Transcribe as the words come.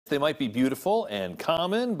They might be beautiful and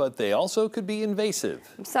common, but they also could be invasive.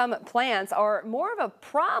 Some plants are more of a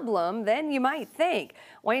problem than you might think.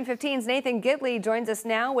 WANE 15's Nathan Gidley joins us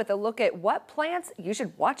now with a look at what plants you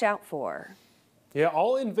should watch out for. Yeah,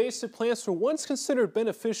 all invasive plants were once considered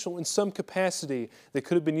beneficial in some capacity. They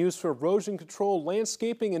could have been used for erosion control,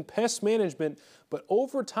 landscaping, and pest management, but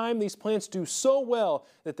over time these plants do so well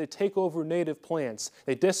that they take over native plants.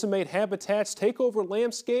 They decimate habitats, take over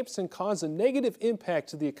landscapes, and cause a negative impact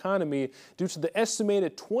to the economy due to the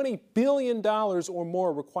estimated $20 billion or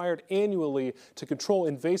more required annually to control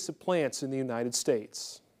invasive plants in the United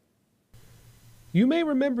States. You may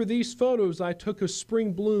remember these photos I took of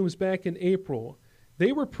spring blooms back in April.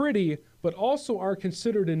 They were pretty, but also are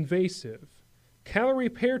considered invasive. Calorie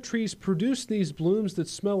pear trees produce these blooms that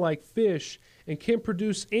smell like fish and can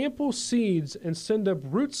produce ample seeds and send up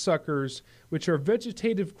root suckers, which are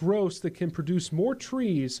vegetative growths that can produce more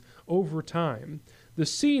trees over time. The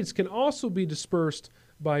seeds can also be dispersed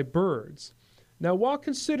by birds. Now, while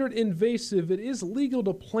considered invasive, it is legal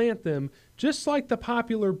to plant them, just like the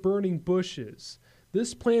popular burning bushes.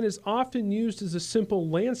 This plant is often used as a simple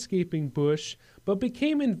landscaping bush, but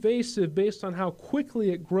became invasive based on how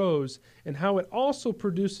quickly it grows and how it also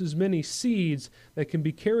produces many seeds that can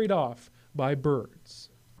be carried off by birds.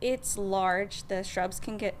 It's large. The shrubs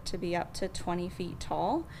can get to be up to 20 feet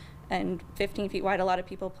tall and 15 feet wide. A lot of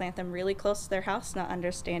people plant them really close to their house, not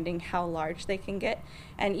understanding how large they can get.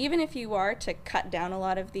 And even if you are to cut down a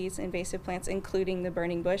lot of these invasive plants, including the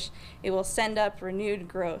burning bush, it will send up renewed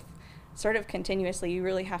growth sort of continuously. You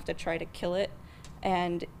really have to try to kill it.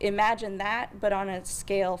 And imagine that, but on a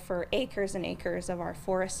scale for acres and acres of our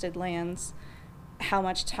forested lands, how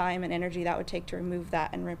much time and energy that would take to remove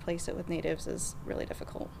that and replace it with natives is really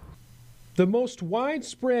difficult. The most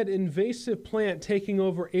widespread invasive plant taking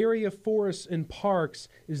over area forests and parks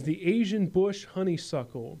is the Asian bush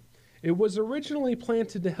honeysuckle. It was originally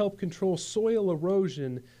planted to help control soil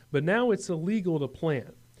erosion, but now it's illegal to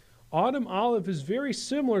plant. Autumn olive is very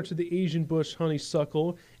similar to the Asian bush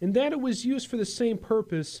honeysuckle in that it was used for the same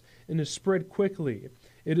purpose and is spread quickly.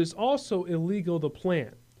 It is also illegal to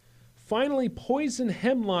plant. Finally, poison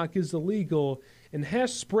hemlock is illegal and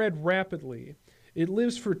has spread rapidly. It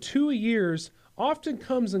lives for 2 years, often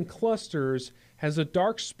comes in clusters, has a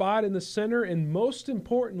dark spot in the center, and most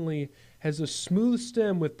importantly, has a smooth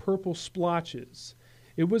stem with purple splotches.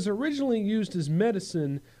 It was originally used as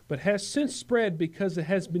medicine, but has since spread because it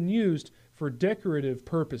has been used for decorative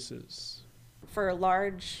purposes. For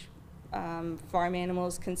large farm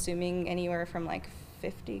animals consuming anywhere from like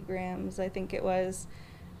 50 grams, I think it was,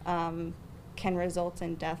 can result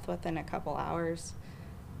in death within a couple hours.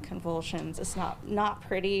 Convulsions, it's not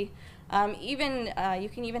pretty. You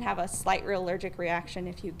can even have a slight allergic reaction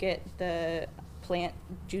if you get the plant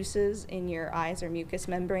juices in your eyes or mucous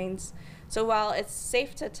membranes. So while it's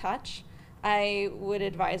safe to touch, I would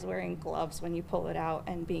advise wearing gloves when you pull it out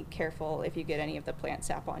and be careful if you get any of the plant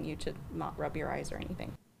sap on you to not rub your eyes or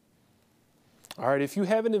anything. All right, if you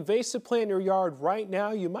have an invasive plant in your yard right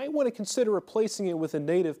now, you might want to consider replacing it with a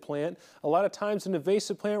native plant. A lot of times an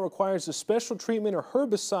invasive plant requires a special treatment or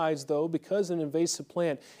herbicides, though, because an invasive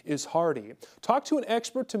plant is hardy. Talk to an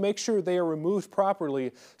expert to make sure they are removed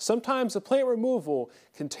properly. Sometimes the plant removal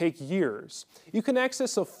can take years. You can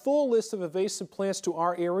access a full list of invasive plants to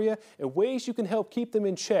our area and ways you can help keep them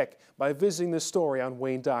in check by visiting this story on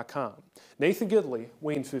WANE.com. Nathan Gidley,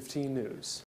 WANE 15 News.